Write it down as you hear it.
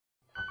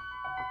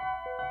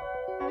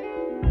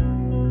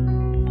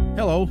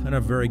Hello, and a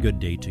very good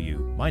day to you.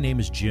 My name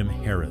is Jim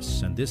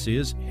Harris, and this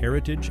is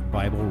Heritage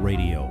Bible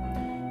Radio.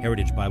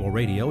 Heritage Bible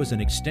Radio is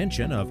an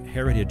extension of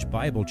Heritage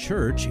Bible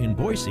Church in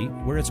Boise,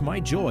 where it's my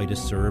joy to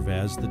serve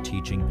as the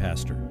teaching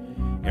pastor.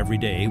 Every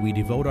day, we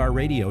devote our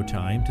radio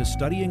time to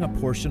studying a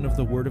portion of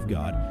the Word of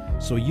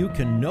God so you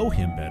can know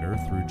Him better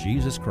through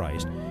Jesus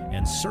Christ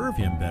and serve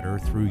Him better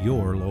through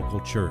your local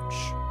church.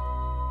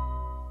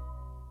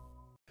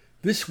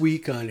 This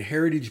week on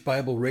Heritage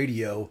Bible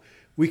Radio,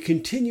 we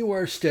continue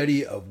our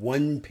study of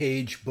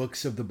one-page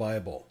books of the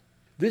Bible.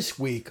 This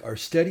week, our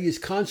study is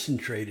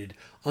concentrated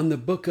on the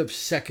book of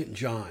 2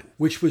 John,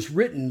 which was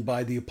written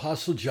by the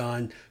Apostle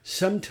John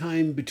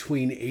sometime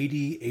between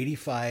 80,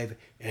 85,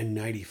 and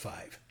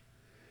 95.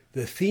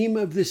 The theme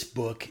of this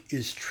book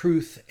is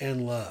truth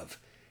and love,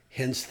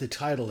 hence the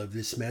title of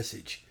this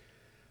message.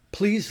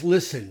 Please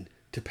listen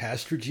to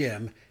Pastor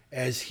Jim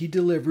as he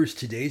delivers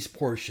today's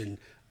portion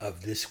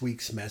of this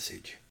week's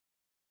message.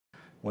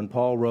 When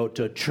Paul wrote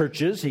to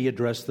churches, he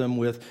addressed them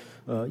with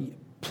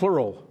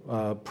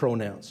plural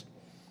pronouns.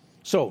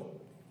 So,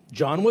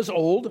 John was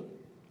old.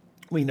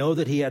 We know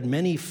that he had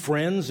many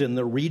friends in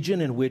the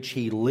region in which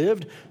he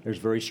lived. There's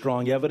very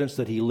strong evidence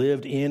that he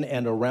lived in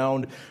and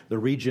around the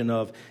region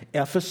of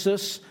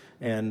Ephesus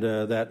and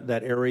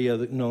that area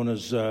known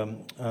as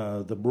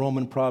the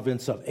Roman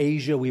province of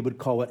Asia. We would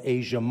call it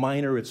Asia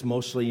Minor. It's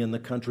mostly in the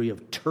country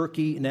of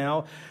Turkey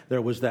now. There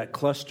was that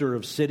cluster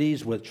of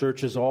cities with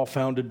churches all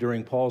founded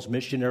during Paul's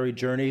missionary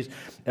journeys: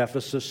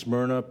 Ephesus,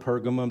 Smyrna,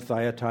 Pergamum,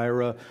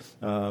 Thyatira,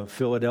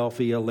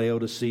 Philadelphia,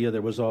 Laodicea.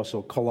 There was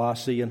also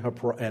Colossae and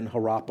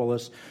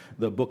Hierapolis.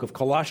 The book of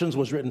Colossians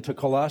was written to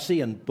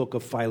Colossae, and book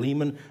of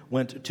Philemon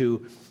went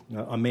to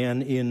a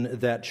man in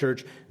that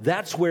church.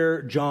 That's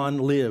where John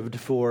lived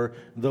for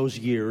those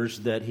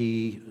years that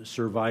he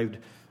survived,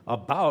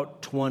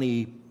 about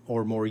 20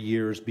 or more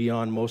years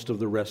beyond most of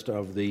the rest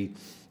of the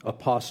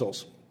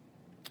apostles.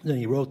 Then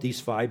he wrote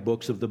these 5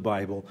 books of the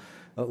Bible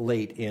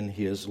late in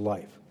his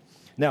life.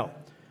 Now,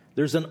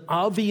 there's an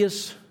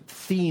obvious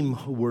theme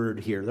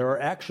word here. There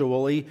are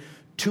actually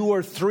 2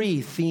 or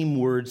 3 theme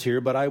words here,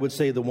 but I would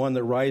say the one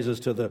that rises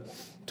to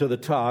the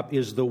top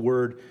is the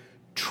word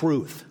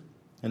truth.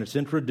 And it's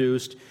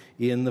introduced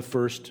in the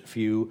first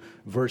few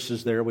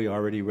verses there. We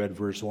already read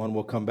verse 1.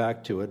 We'll come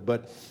back to it.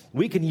 But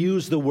we can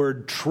use the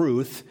word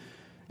truth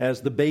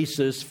as the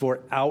basis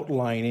for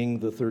outlining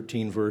the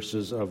 13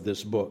 verses of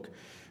this book.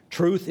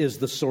 Truth is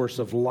the source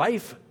of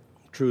life.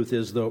 Truth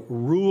is the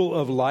rule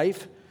of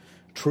life.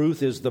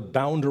 Truth is the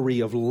boundary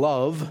of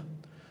love.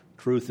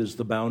 Truth is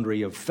the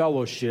boundary of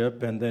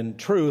fellowship. And then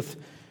truth,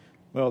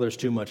 well, there's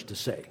too much to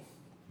say.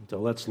 So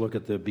let's look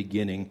at the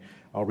beginning.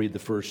 I'll read the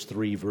first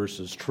 3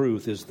 verses.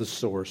 Truth is the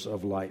source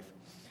of life.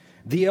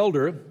 The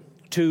elder,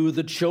 to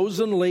the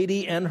chosen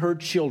lady and her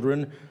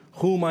children,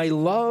 whom I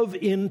love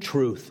in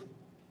truth,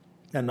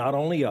 and not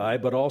only I,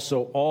 but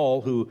also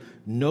all who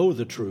know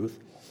the truth,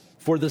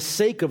 for the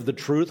sake of the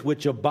truth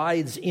which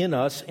abides in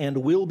us and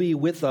will be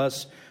with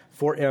us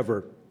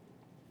forever.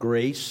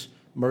 Grace,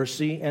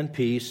 mercy, and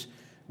peace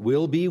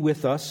will be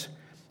with us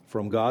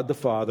from God the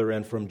Father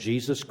and from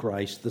Jesus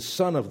Christ, the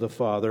Son of the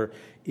Father,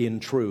 in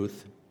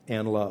truth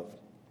and love.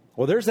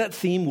 Well, there's that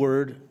theme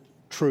word,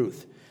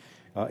 truth.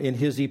 In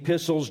his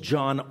epistles,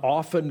 John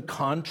often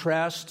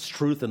contrasts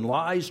truth and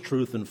lies,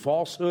 truth and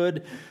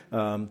falsehood,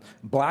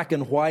 black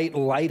and white,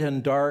 light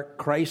and dark,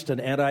 Christ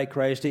and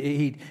Antichrist.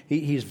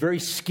 He's very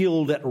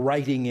skilled at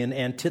writing in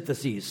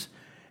antitheses.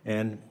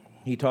 And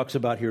he talks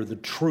about here the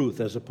truth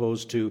as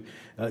opposed to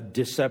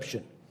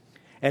deception.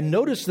 And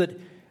notice that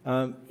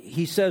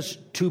he says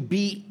to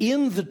be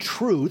in the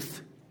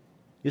truth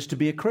is to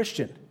be a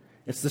Christian.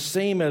 It's the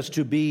same as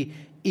to be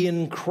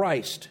in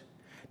Christ.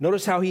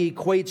 Notice how he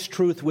equates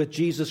truth with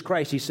Jesus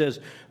Christ. He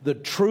says, the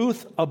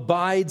truth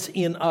abides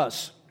in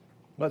us.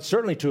 Well, that's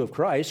certainly true of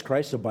Christ.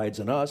 Christ abides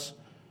in us.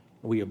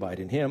 We abide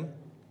in him.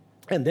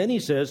 And then he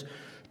says,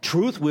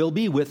 truth will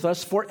be with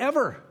us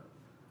forever.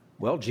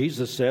 Well,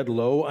 Jesus said,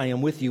 lo, I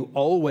am with you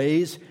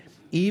always,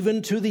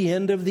 even to the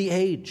end of the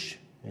age.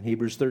 And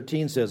Hebrews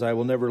 13 says, I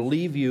will never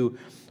leave you,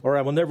 or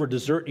I will never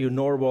desert you,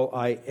 nor will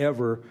I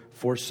ever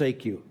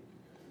forsake you.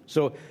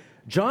 So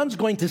John's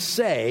going to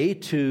say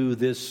to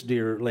this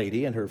dear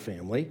lady and her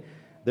family,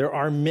 there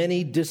are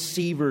many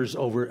deceivers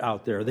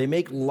out there. They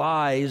make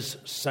lies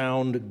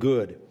sound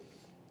good.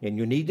 And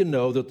you need to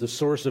know that the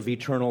source of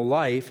eternal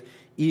life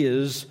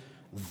is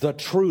the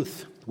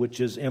truth, which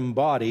is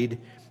embodied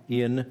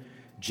in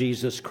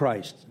Jesus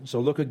Christ. So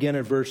look again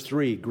at verse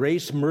 3.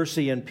 Grace,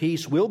 mercy, and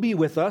peace will be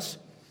with us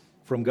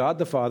from God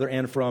the Father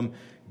and from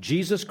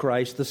Jesus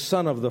Christ, the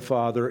Son of the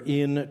Father,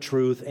 in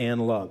truth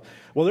and love.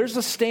 Well, there's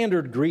a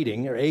standard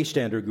greeting, or a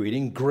standard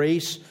greeting,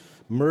 grace,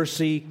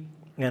 mercy,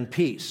 and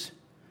peace.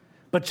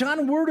 But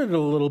John worded it a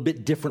little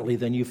bit differently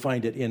than you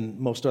find it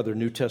in most other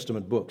New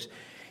Testament books.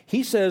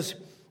 He says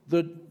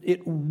that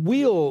it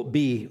will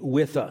be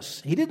with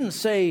us. He didn't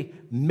say,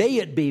 may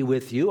it be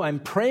with you. I'm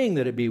praying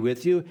that it be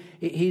with you.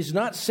 He's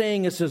not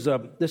saying this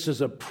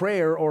is a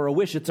prayer or a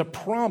wish. It's a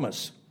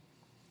promise.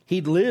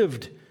 He'd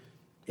lived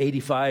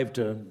 85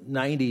 to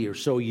 90 or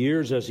so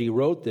years as he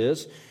wrote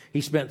this.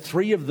 He spent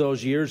 3 of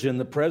those years in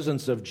the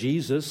presence of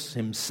Jesus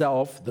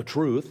himself, the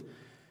truth,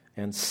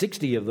 and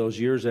 60 of those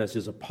years as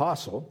his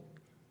apostle.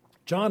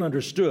 John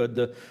understood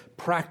the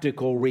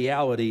practical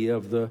reality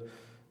of the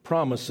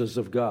promises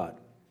of God.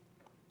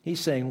 He's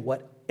saying,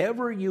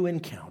 whatever you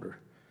encounter,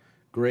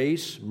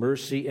 grace,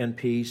 mercy, and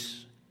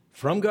peace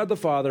from God the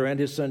Father and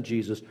his Son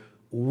Jesus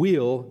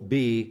will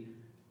be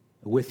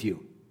with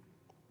you.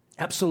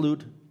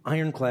 Absolute,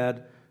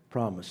 ironclad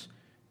promise.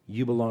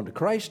 You belong to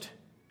Christ,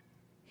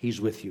 he's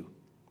with you.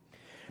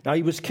 Now,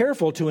 he was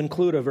careful to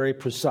include a very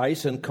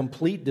precise and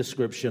complete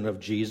description of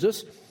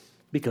Jesus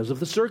because of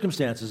the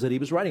circumstances that he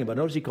was writing about.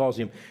 Notice he calls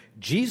him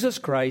Jesus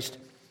Christ,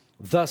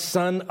 the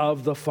Son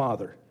of the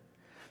Father.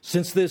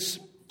 Since this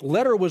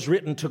letter was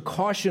written to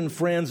caution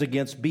friends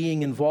against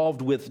being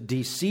involved with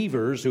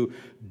deceivers who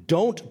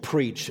don't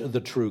preach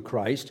the true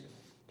Christ,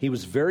 he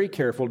was very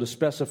careful to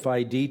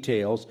specify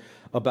details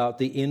about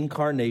the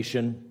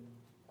incarnation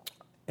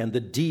and the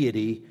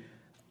deity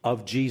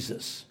of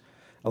Jesus.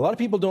 A lot of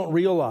people don't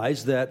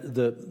realize that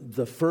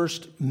the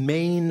first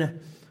main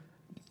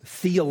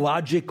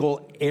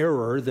theological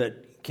error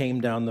that came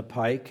down the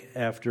pike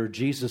after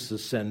Jesus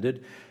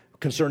ascended,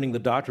 concerning the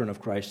doctrine of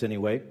Christ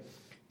anyway,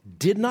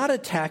 did not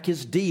attack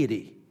his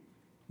deity.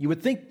 You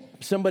would think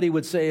somebody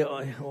would say,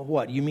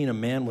 what, you mean a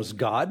man was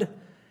God?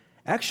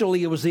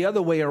 Actually, it was the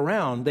other way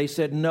around. They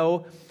said,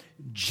 no,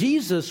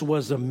 Jesus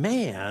was a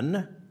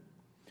man.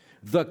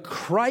 The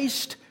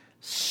Christ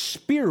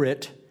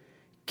Spirit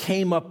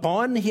came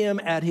upon him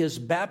at his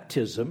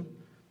baptism.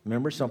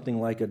 Remember, something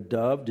like a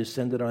dove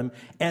descended on him.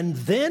 And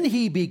then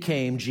he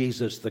became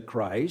Jesus the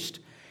Christ.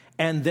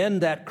 And then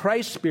that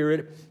Christ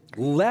Spirit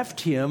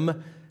left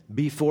him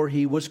before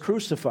he was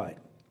crucified.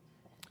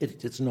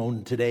 It's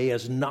known today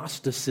as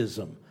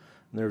Gnosticism.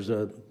 There's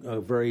a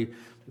very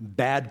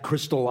bad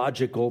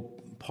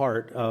Christological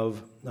part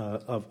of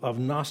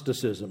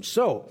Gnosticism.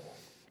 So,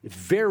 it's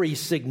very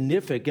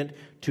significant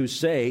to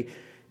say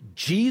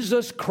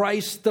Jesus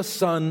Christ, the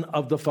Son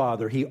of the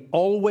Father. He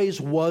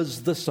always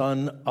was the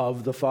Son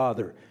of the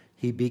Father.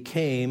 He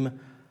became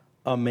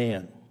a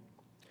man.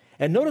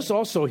 And notice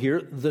also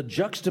here the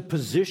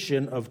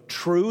juxtaposition of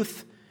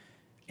truth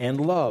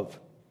and love.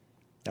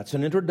 That's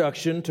an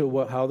introduction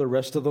to how the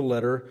rest of the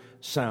letter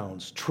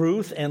sounds.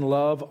 Truth and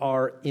love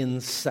are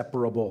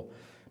inseparable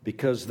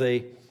because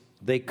they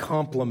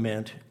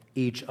complement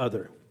each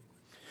other.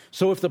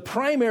 So if the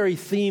primary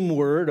theme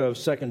word of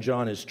 2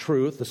 John is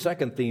truth, the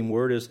second theme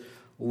word is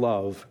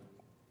love.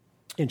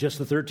 In just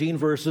the 13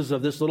 verses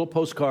of this little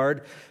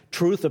postcard,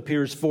 truth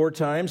appears 4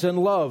 times and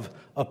love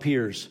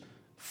appears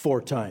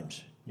 4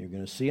 times. You're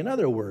going to see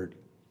another word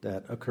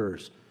that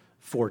occurs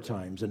 4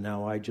 times. And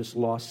now I just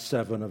lost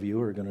 7 of you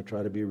who are going to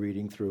try to be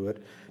reading through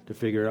it to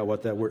figure out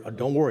what that word...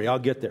 Don't worry, I'll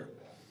get there.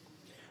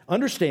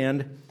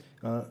 Understand,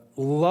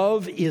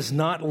 love is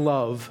not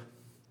love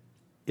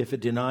if it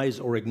denies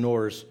or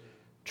ignores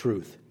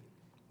truth.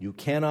 You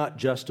cannot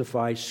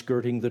justify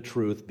skirting the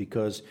truth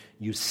because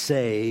you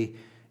say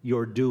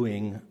you're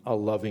doing a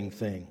loving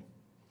thing.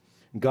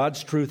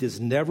 God's truth is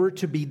never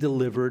to be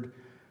delivered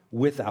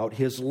without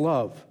his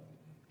love.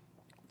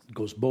 It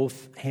goes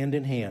both hand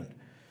in hand.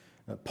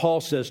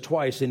 Paul says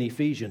twice in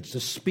Ephesians to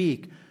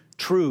speak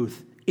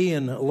truth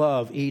in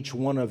love, each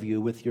one of you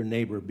with your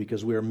neighbor,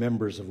 because we are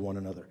members of one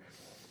another.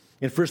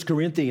 In 1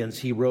 Corinthians,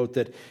 he wrote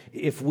that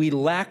if we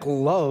lack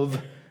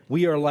love,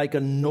 we are like a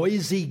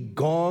noisy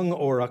gong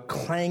or a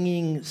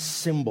clanging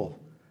cymbal.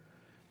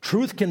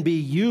 Truth can be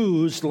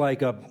used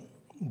like a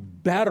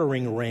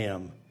battering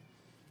ram,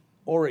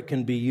 or it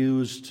can be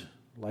used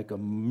like a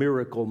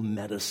miracle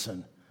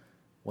medicine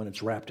when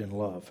it's wrapped in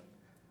love.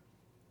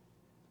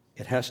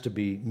 It has to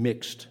be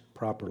mixed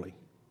properly.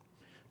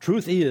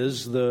 Truth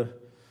is the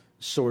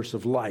source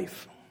of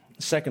life.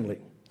 Secondly,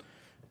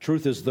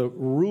 truth is the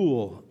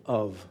rule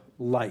of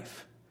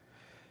life.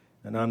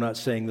 And I'm not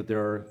saying that there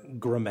are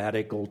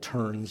grammatical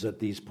turns at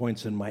these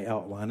points in my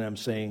outline. I'm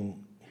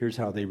saying here's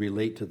how they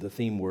relate to the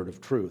theme word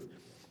of truth.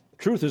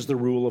 Truth is the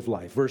rule of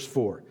life. Verse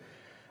 4,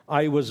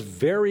 I was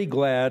very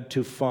glad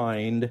to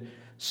find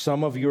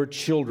some of your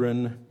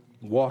children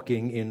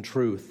walking in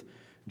truth,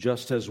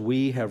 just as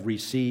we have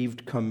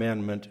received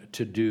commandment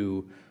to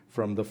do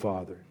from the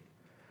Father.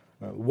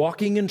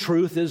 Walking in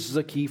truth is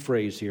the key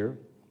phrase here.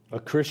 A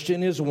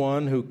Christian is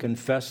one who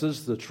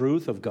confesses the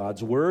truth of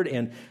God's word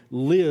and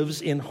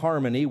lives in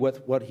harmony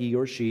with what he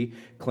or she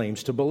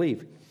claims to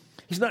believe.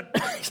 He's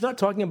not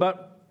talking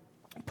about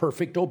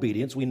perfect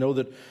obedience. We know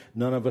that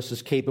none of us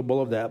is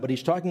capable of that, but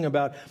he's talking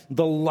about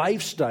the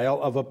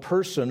lifestyle of a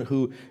person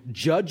who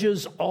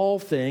judges all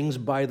things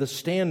by the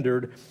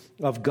standard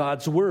of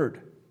God's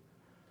word.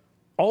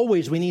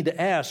 Always we need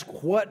to ask,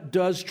 what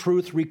does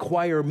truth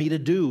require me to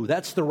do?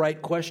 That's the right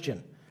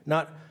question.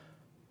 Not,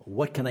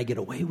 what can I get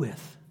away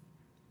with?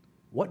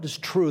 What does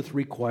truth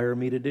require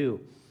me to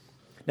do?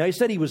 Now, he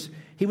said he was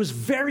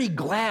very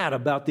glad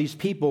about these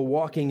people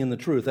walking in the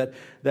truth. That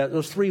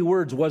those three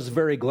words, was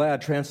very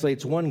glad,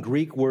 translates one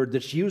Greek word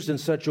that's used in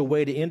such a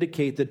way to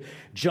indicate that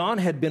John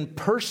had been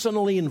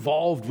personally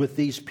involved with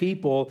these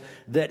people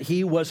that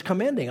he was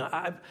commending.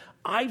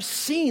 I've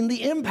seen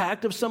the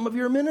impact of some of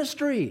your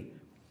ministry.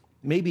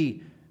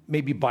 Maybe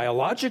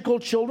biological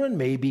children,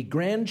 maybe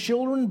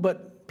grandchildren,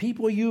 but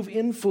people you've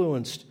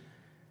influenced.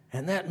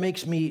 And that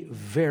makes me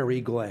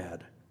very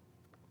glad.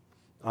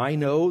 I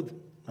know,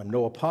 I'm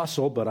no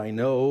apostle, but I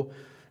know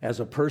as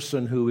a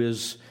person who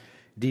is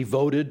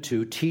devoted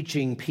to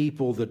teaching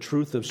people the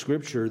truth of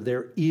Scripture,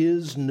 there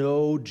is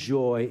no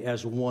joy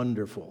as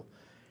wonderful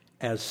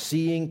as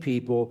seeing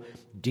people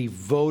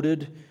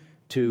devoted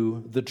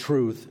to the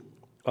truth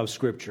of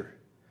Scripture.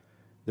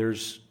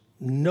 There's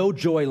no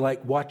joy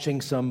like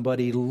watching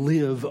somebody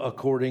live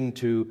according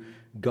to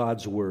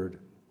God's Word.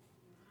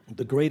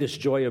 The greatest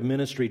joy of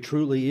ministry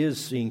truly is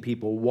seeing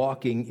people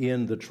walking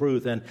in the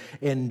truth and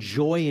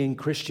enjoying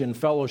Christian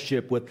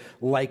fellowship with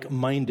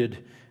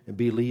like-minded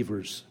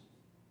believers.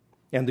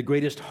 And the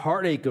greatest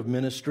heartache of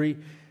ministry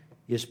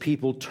is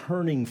people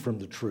turning from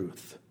the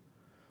truth,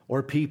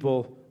 or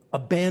people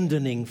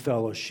abandoning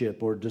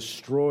fellowship or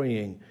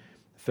destroying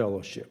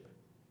fellowship.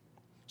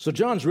 So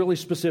John's really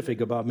specific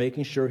about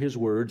making sure his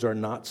words are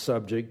not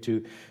subject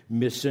to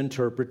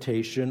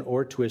misinterpretation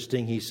or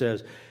twisting. He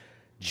says,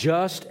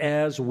 just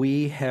as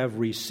we have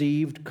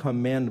received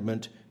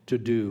commandment to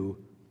do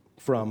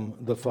from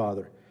the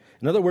Father.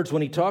 In other words,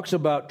 when he talks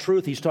about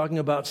truth, he's talking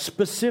about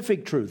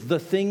specific truth, the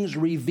things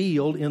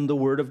revealed in the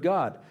Word of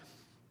God.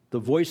 The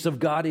voice of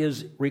God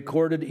is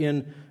recorded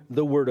in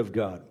the Word of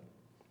God.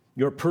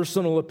 Your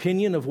personal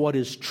opinion of what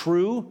is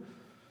true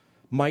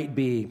might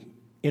be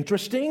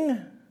interesting,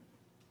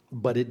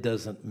 but it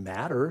doesn't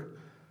matter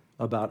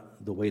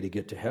about the way to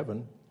get to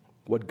heaven.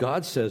 What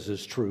God says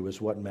is true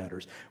is what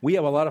matters. We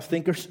have a lot of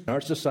thinkers in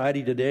our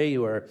society today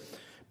who are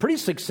pretty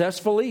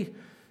successfully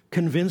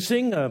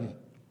convincing a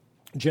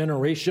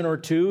generation or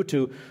two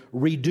to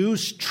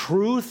reduce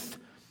truth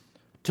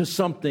to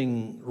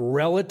something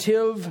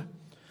relative,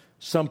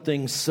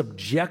 something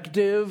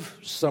subjective,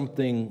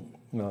 something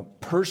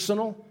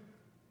personal.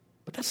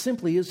 But that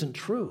simply isn't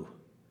true.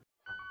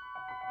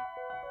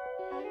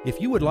 If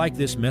you would like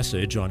this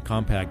message on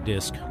compact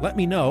disc, let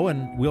me know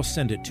and we'll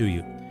send it to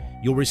you.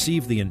 You'll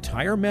receive the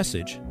entire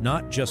message,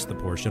 not just the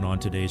portion on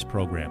today's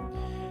program.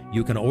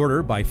 You can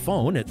order by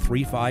phone at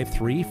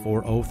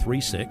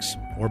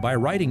 353-4036 or by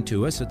writing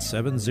to us at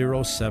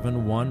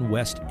 7071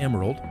 West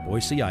Emerald,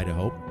 Boise,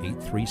 Idaho,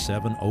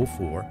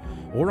 83704,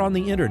 or on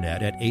the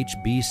internet at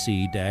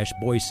hbc-boise.org.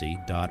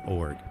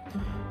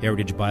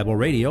 Heritage Bible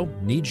Radio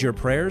needs your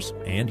prayers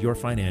and your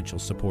financial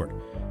support.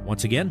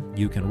 Once again,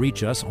 you can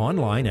reach us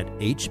online at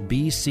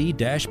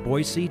hbc-boise.org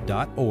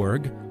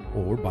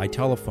or by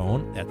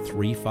telephone at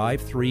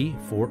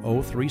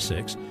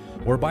 353-4036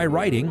 or by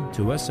writing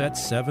to us at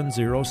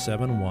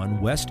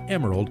 7071 West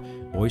Emerald,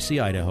 Boise,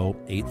 Idaho,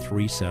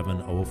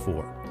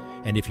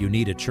 83704. And if you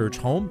need a church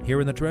home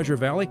here in the Treasure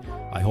Valley,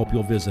 I hope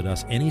you'll visit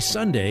us any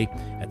Sunday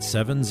at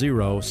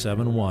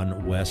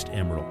 7071 West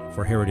Emerald.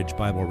 For Heritage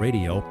Bible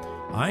Radio,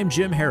 I'm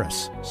Jim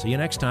Harris. See you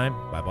next time.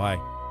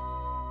 Bye-bye.